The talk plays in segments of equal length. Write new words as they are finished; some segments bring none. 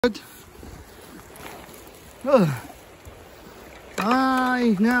Good.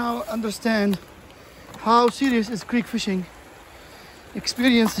 I now understand how serious is creek fishing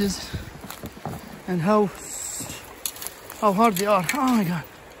experiences and how hard they are. Oh my god.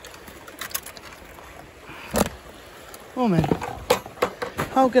 Oh man.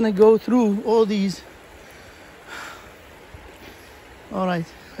 How can I go through all these? All right.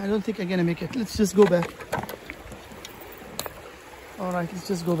 I don't think I'm gonna make it. Let's just go back. All right, let's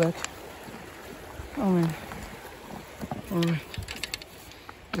just go back. Oh man. All right.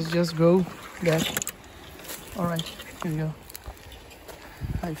 Let's just go back. All right, here we go.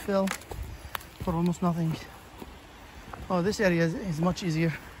 I fell for almost nothing. Oh, this area is much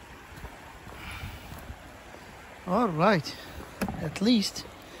easier. All right. At least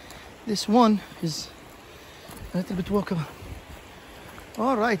this one is a little bit walkable.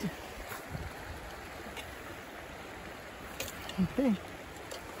 All right. Okay,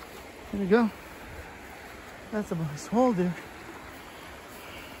 here we go. That's about his hole there.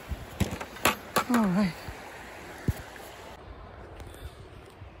 All right.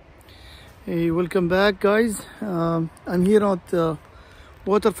 Hey, welcome back, guys. I'm here at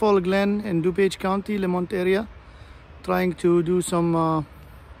Waterfall Glenn in DuPage County, Lemont area, trying to do some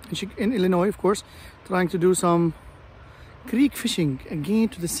in Illinois, of course, trying to do some creek fishing again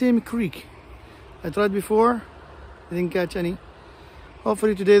to the same creek I tried before. I didn't catch any.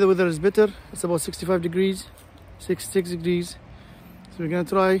 Hopefully today the weather is better. It's about 65 degrees, 66 degrees. So we're gonna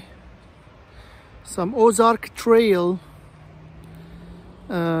try some Ozark Trail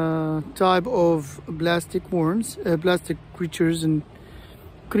type of plastic worms, plastic creatures and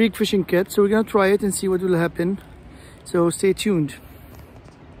creek fishing kit. So we're gonna try it and see what will happen. So stay tuned.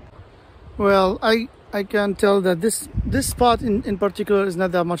 Well, I can tell that this spot in particular is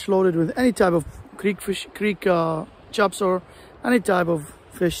not that much loaded with any type of creek chops or any type of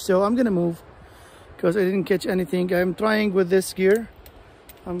fish. So I'm gonna move because I didn't catch anything. I'm trying with this gear.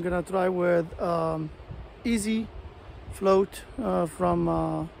 I'm gonna try with easy float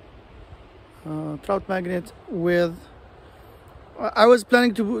from Trout Magnet. With I was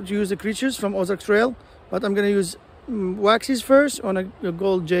planning to use the creatures from Ozark Trail, but I'm gonna use waxies first on a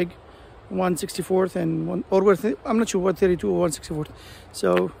gold jig, 1/64 and I'm not sure what 32 or 1/64.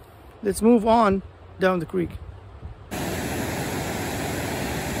 So let's move on down the creek.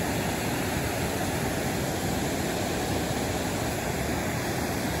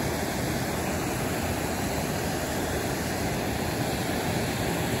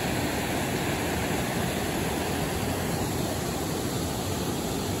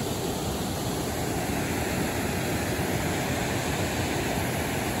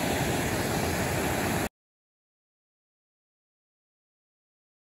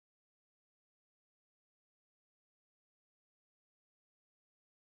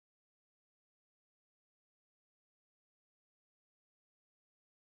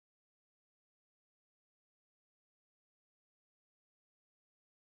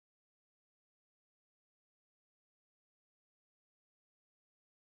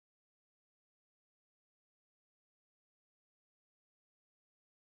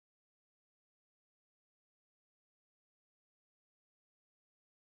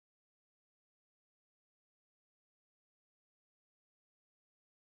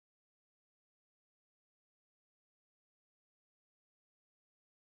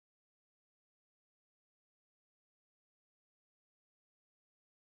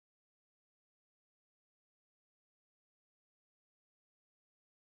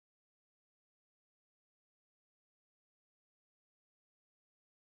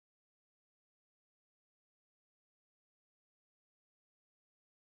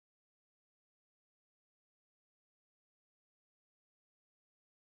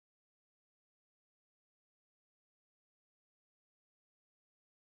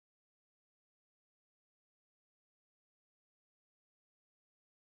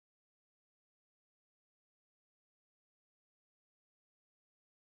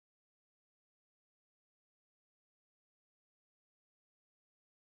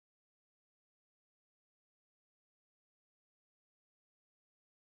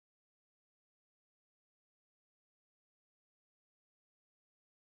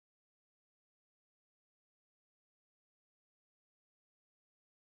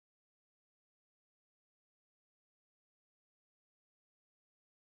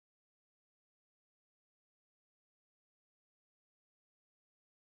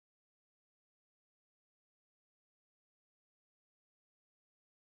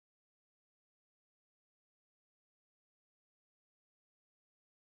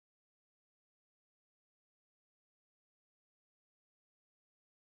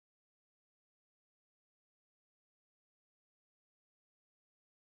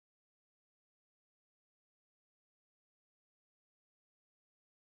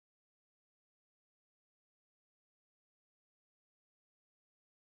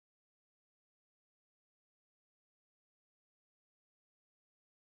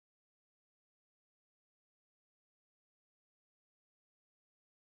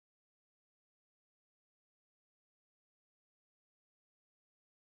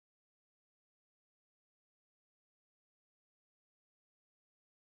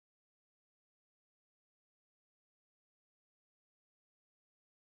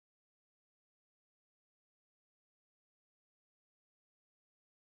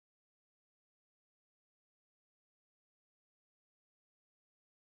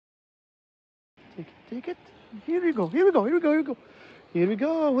 Take it, take it. Here we go, here we go, here we go, here we go. Here we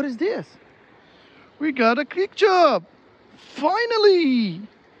go. What is this? We got a creek chub. Finally!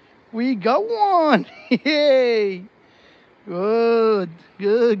 We got one. Yay! Good,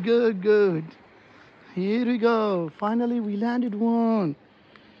 good, good, good. Here we go. Finally, we landed one.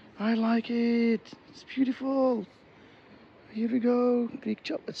 I like it. It's beautiful. Here we go. Creek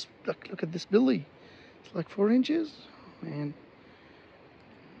chub. It's look at this belly. It's like 4 inches. Man.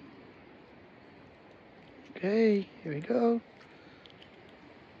 Okay, here we go.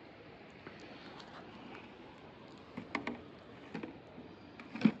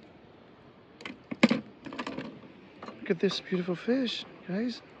 Look at this beautiful fish,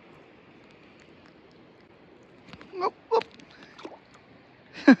 guys. Oh, oh.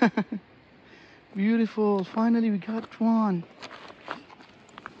 Beautiful. Finally, we got one.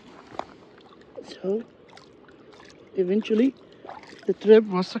 So, eventually, the trip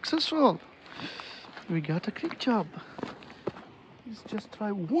was successful. We got a creek chub. Let's just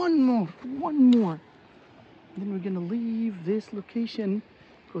try one more. Then we're gonna leave this location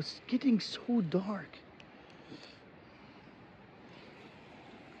because it's getting so dark.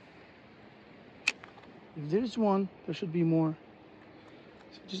 If there's one, there should be more.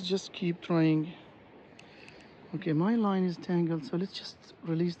 So just keep trying. Okay, my line is tangled, so let's just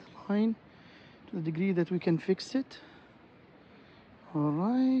release the line to the degree that we can fix it. All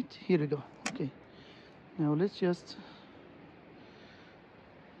right, here we go. Okay, now let's just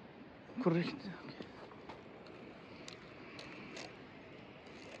correct. Okay.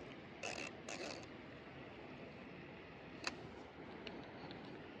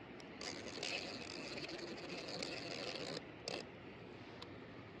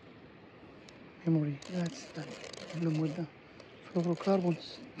 Memory, that's the problem with the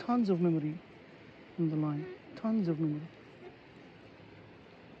fluorocarbons. Tons of memory in the line, tons of memory.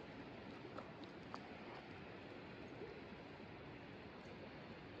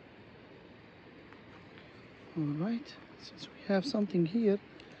 All right, since we have something here,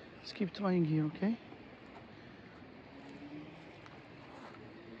 let's keep trying here, okay?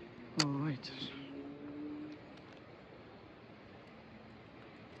 All right.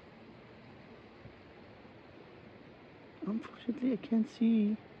 Unfortunately, I can't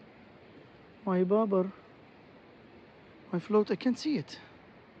see my bobber, my float. I can't see it.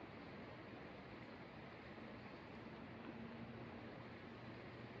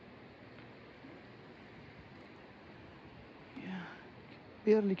 Yeah,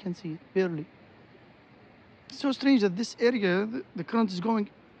 barely can see it, barely. It's so strange that this area, the current is going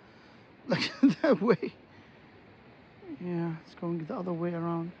like that way. Yeah, it's going the other way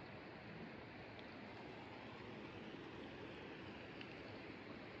around.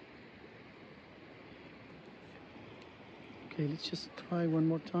 Okay, let's just try one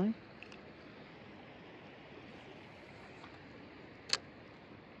more time.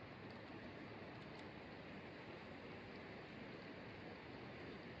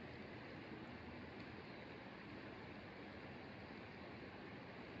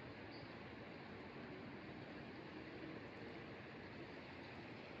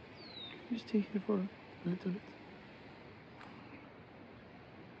 Can you stay here for a little bit?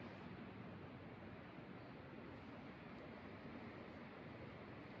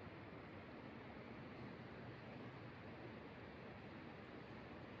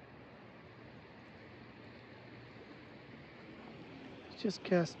 Just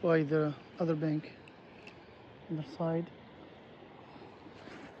cast by the other bank on the side.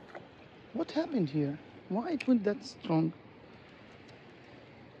 What happened here? Why it went that strong?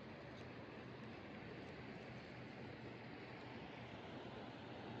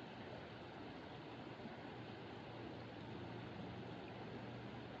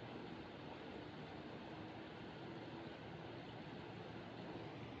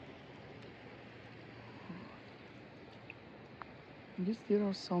 I guess there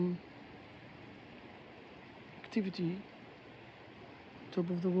are some activity on top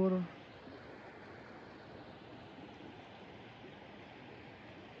of the water.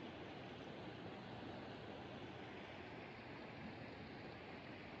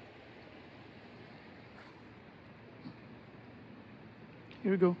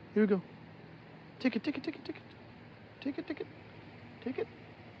 Here we go, here we go. Take it, take it, take it, take it. Take it, take it, take it.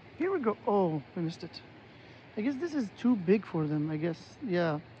 Here we go. Oh, we missed it. I guess this is too big for them, I guess.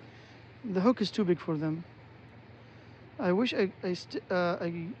 Yeah, the hook is too big for them. I wish I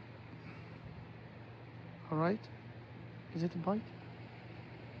all right. Is it a bite?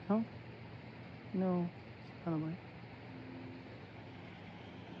 No? No, it's not a bite.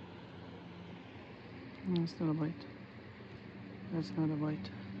 No, it's not a bite. That's not a bite.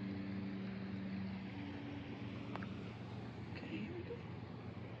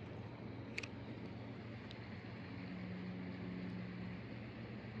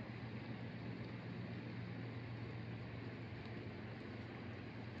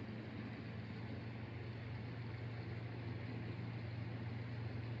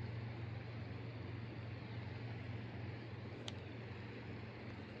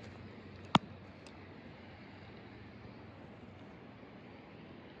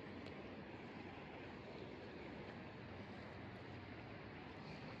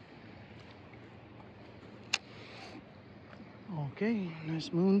 Okay,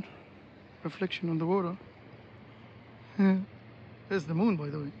 nice moon reflection on the water. There's the moon, by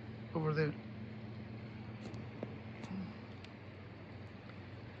the way, over there.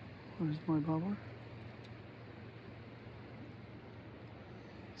 Where's my bobber?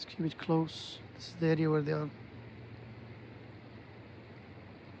 Let's keep it close. This is the area where they are.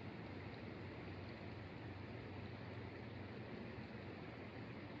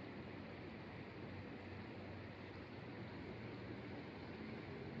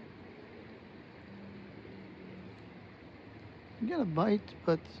 I get a bite,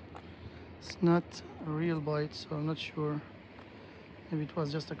 but it's not a real bite, so I'm not sure. Maybe it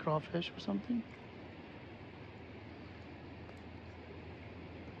was just a crawfish or something.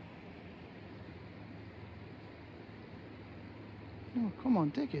 No, come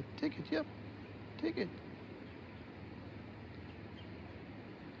on, take it, yep, take it.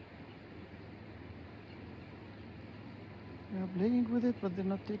 They're playing with it, but they're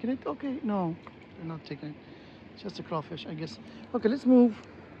not taking it. Okay, no, they're not taking it. Just a crawfish, I guess. Okay, let's move.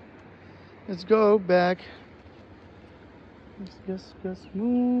 Let's go back. Let's just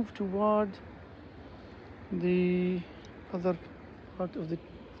move toward the other part of the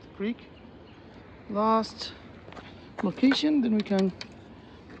creek. Last location, then we can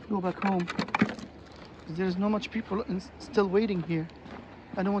go back home. There's not much people and still waiting here.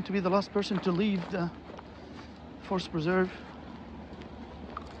 I don't want to be the last person to leave the forest preserve.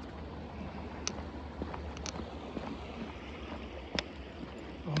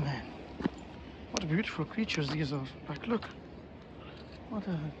 Oh man, what beautiful creatures these are. Like, look, what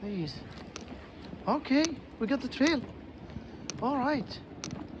are these? Okay, we got the trail. All right,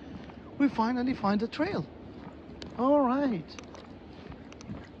 we finally find the trail. All right,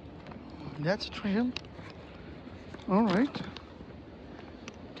 that's a trail. All right,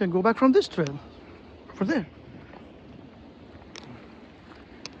 can go back from this trail over there.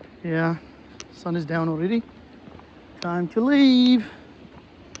 Yeah, sun is down already. Time to leave.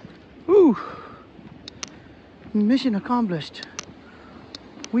 Woo! Mission accomplished.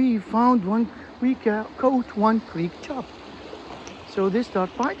 We found one. We caught one creek chub. So they start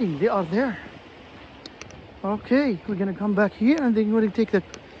fighting. They are there. Okay, we're gonna come back here and then we're gonna take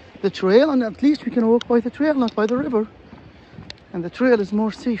the trail, and at least we can walk by the trail, not by the river. And the trail is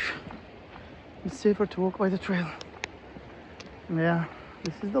more safe. It's safer to walk by the trail. Yeah,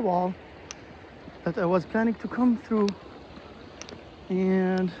 this is the wall that I was planning to come through.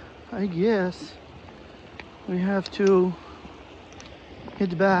 And I guess we have to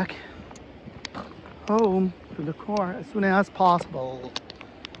head back home to the car as soon as possible.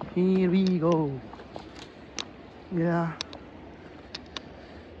 Here we go. Yeah,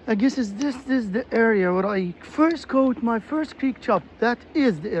 I guess this is the area where I first caught my first creek chub. That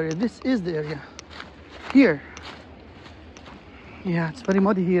is the area. This is the area here. Yeah, it's very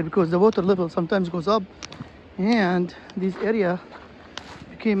muddy here because the water level sometimes goes up, and this area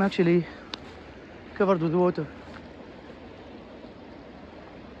became actually covered with water.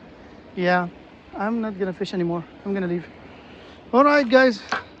 Yeah, I'm not gonna fish anymore. I'm gonna leave. All right, guys.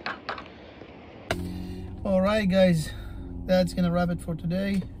 All right, guys. That's gonna wrap it for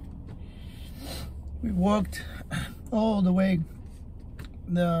today. We walked all the way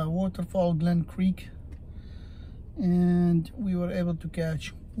the Waterfall Glenn Creek, and we were able to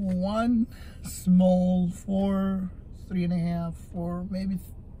catch one small 4, 3.5, 4,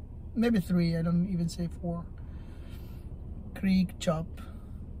 maybe 3. I don't even say 4. Creek chub.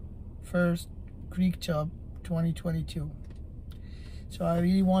 First creek chub 2022. So I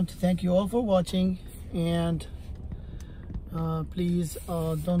really want to thank you all for watching, and please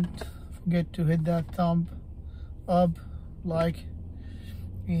don't forget to hit that thumb up, like,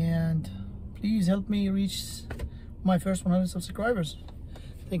 and please help me reach my first 100 subscribers.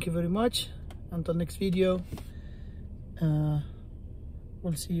 Thank you very much. Until next video,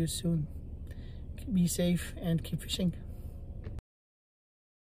 we'll see you soon. Be safe and keep fishing.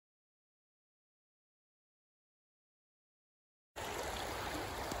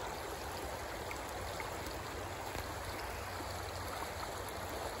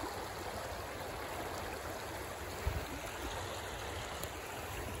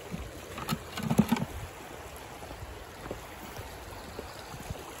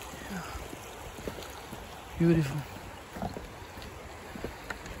 Beautiful.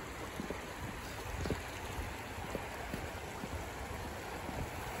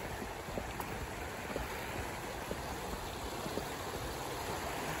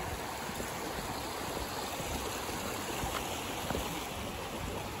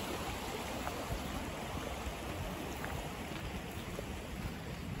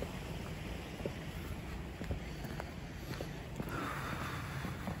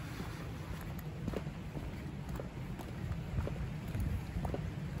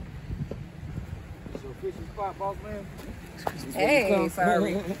 spot, boss man. Hey,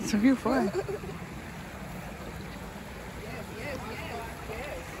 sorry. So you're fine.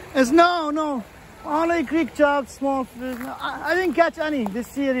 It's no. Only creek chops, small fish. No, I didn't catch any this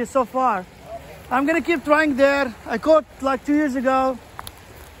series so far. I'm gonna keep trying there. I caught like 2 years ago.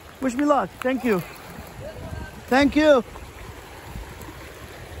 Wish me luck. Thank you. Thank you.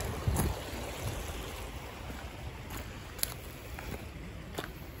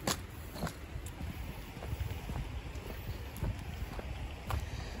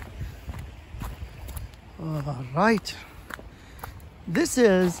 All right. This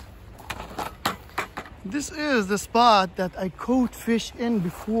is the spot that I caught fish in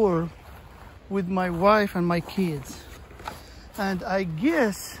before with my wife and my kids. And I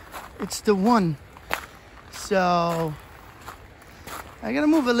guess it's the one. So I'm gonna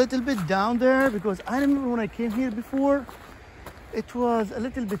move a little bit down there because I remember when I came here before, it was a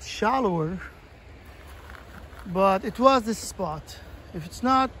little bit shallower, but it was this spot. If it's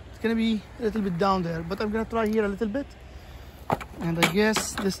not, it's gonna be a little bit down there, but I'm gonna try here a little bit. And I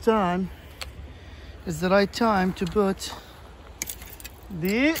guess this time is the right time to put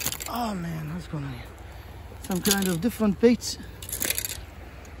the, oh man, what's going on here? Some kind of different baits.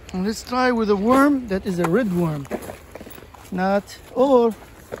 And let's try with a worm that is a red worm, or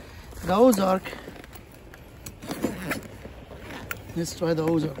the Ozark. Let's try the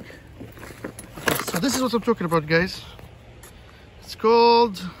Ozark. Okay, so this is what I'm talking about, guys. It's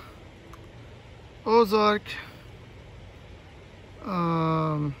called Ozark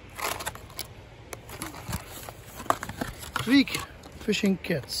creek fishing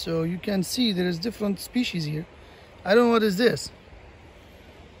kit. So you can see there is different species here. I don't know what is this.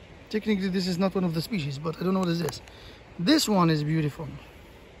 Technically this is not one of the species, but I don't know what is this. This one is beautiful.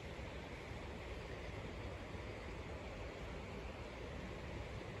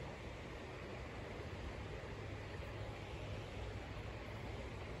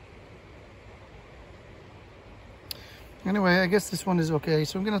 Anyway, I guess this one is okay,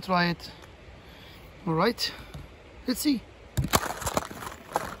 so I'm gonna try it. All right, let's see.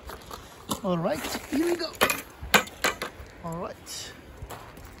 All right, here we go. All right.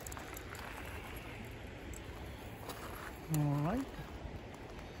 All right.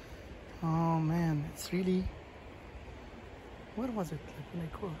 Oh man, it's really, where was it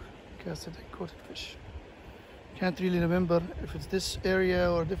like when I casted I caught a fish? Can't really remember if it's this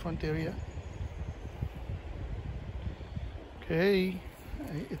area or a different area. Okay,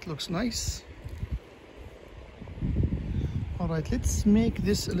 it looks nice. All right, let's make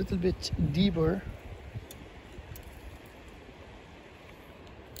this a little bit deeper.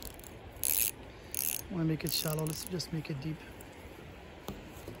 I want to make it shallow. Let's just make it deep.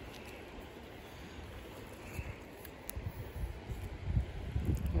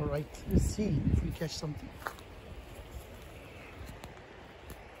 All right, let's see if we catch something.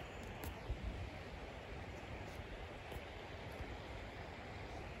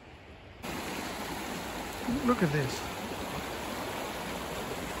 Look at this.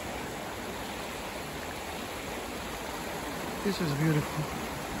 This is beautiful.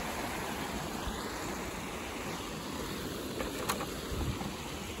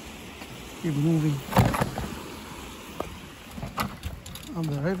 Keep moving. Up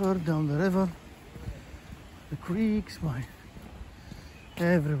the river, down the river, the creeks, why?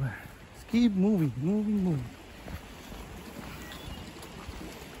 Everywhere. Just keep moving, moving.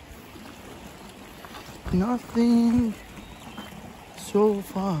 Nothing so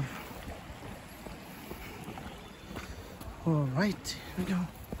far. All right, here we go.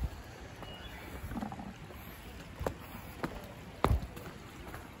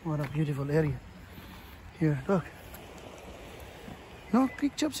 What a beautiful area. Here, look. No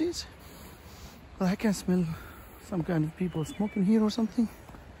creek chopsies? Well, I can smell some kind of people smoking here or something.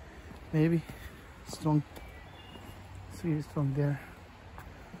 Maybe. Strong. It's really strong there.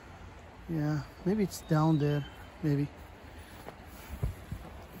 Yeah, maybe it's down there, maybe.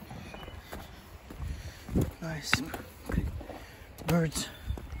 Nice. Birds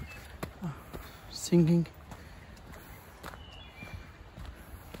singing.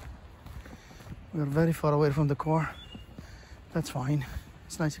 We're very far away from the car. That's fine.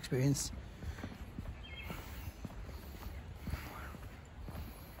 It's a nice experience.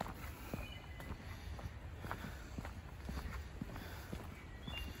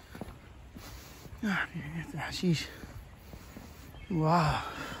 Sheesh. Wow.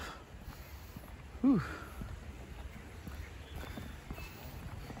 Whew.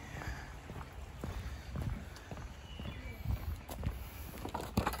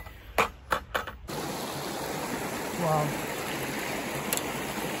 Wow.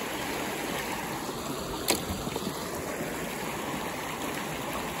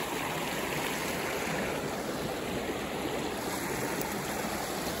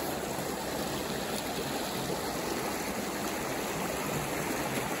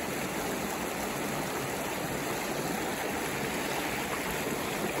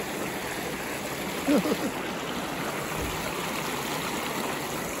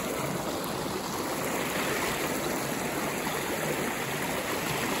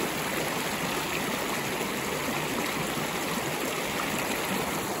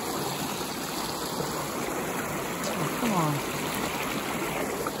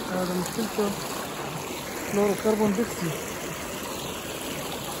 هذا مشكلته فلوروكربون بيكسي.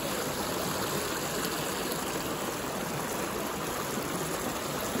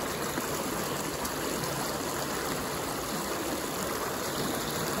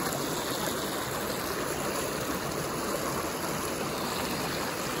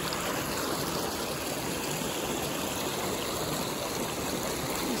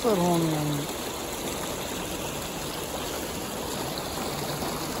 صار هون يعني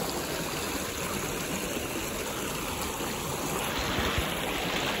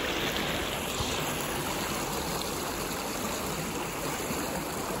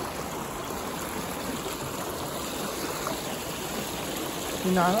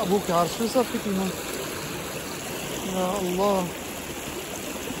من عن ابوك عارف شو صار فيك هون؟ يا الله.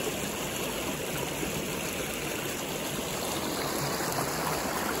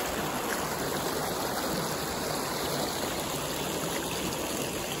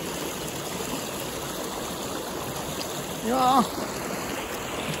 يا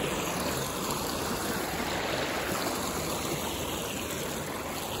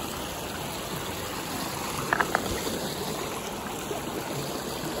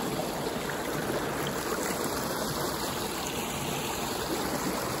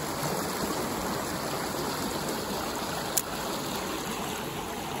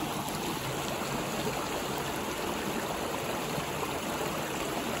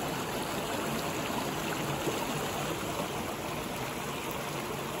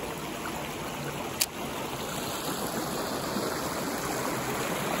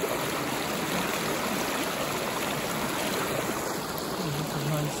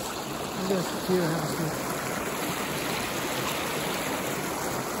Yes, here I have to.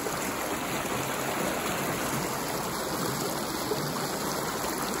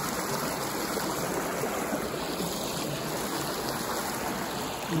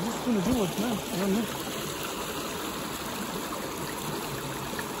 I'm just gonna do it now. I don't know.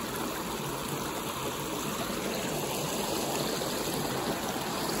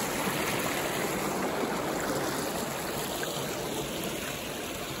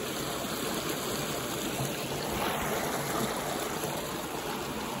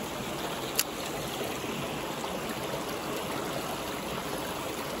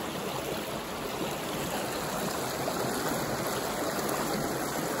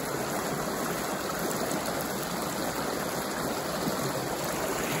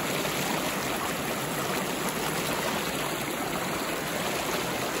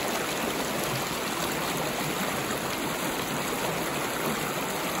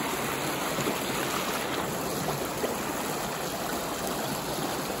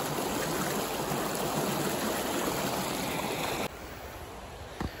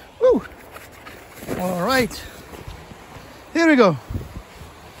 Woo! All right, here we go.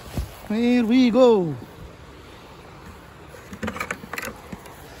 Here we go.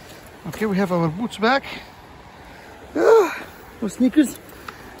 Okay, we have our boots back. No sneakers.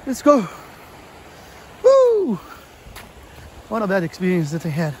 Let's go. Woo! What a bad experience that I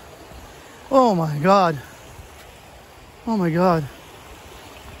had. Oh my God. Oh my God.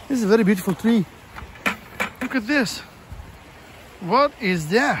 This is a very beautiful tree. Look at this. What is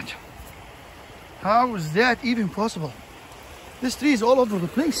that? How is that even possible? This tree is all over the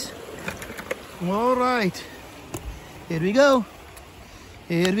place. All right. Here we go.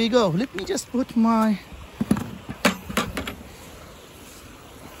 Here we go. Let me just put my...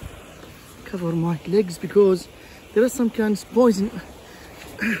 cover my legs because there is some kind of poison.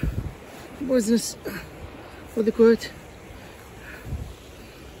 Poisonous... what do they call it?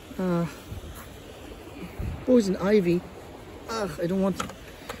 Poison ivy. Ugh, I don't want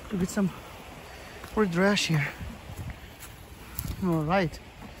to get some red rash here. All right.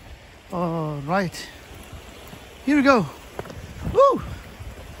 All right. Here we go. Woo!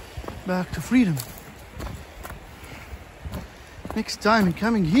 Back to freedom. Next time I'm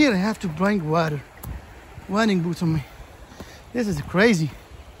coming here, I have to bring water. Wading boots on me. This is crazy.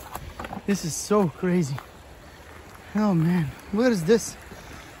 This is so crazy. Oh man, where is this?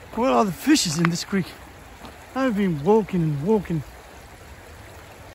 Where are the fishes in this creek? I've been walking and walking.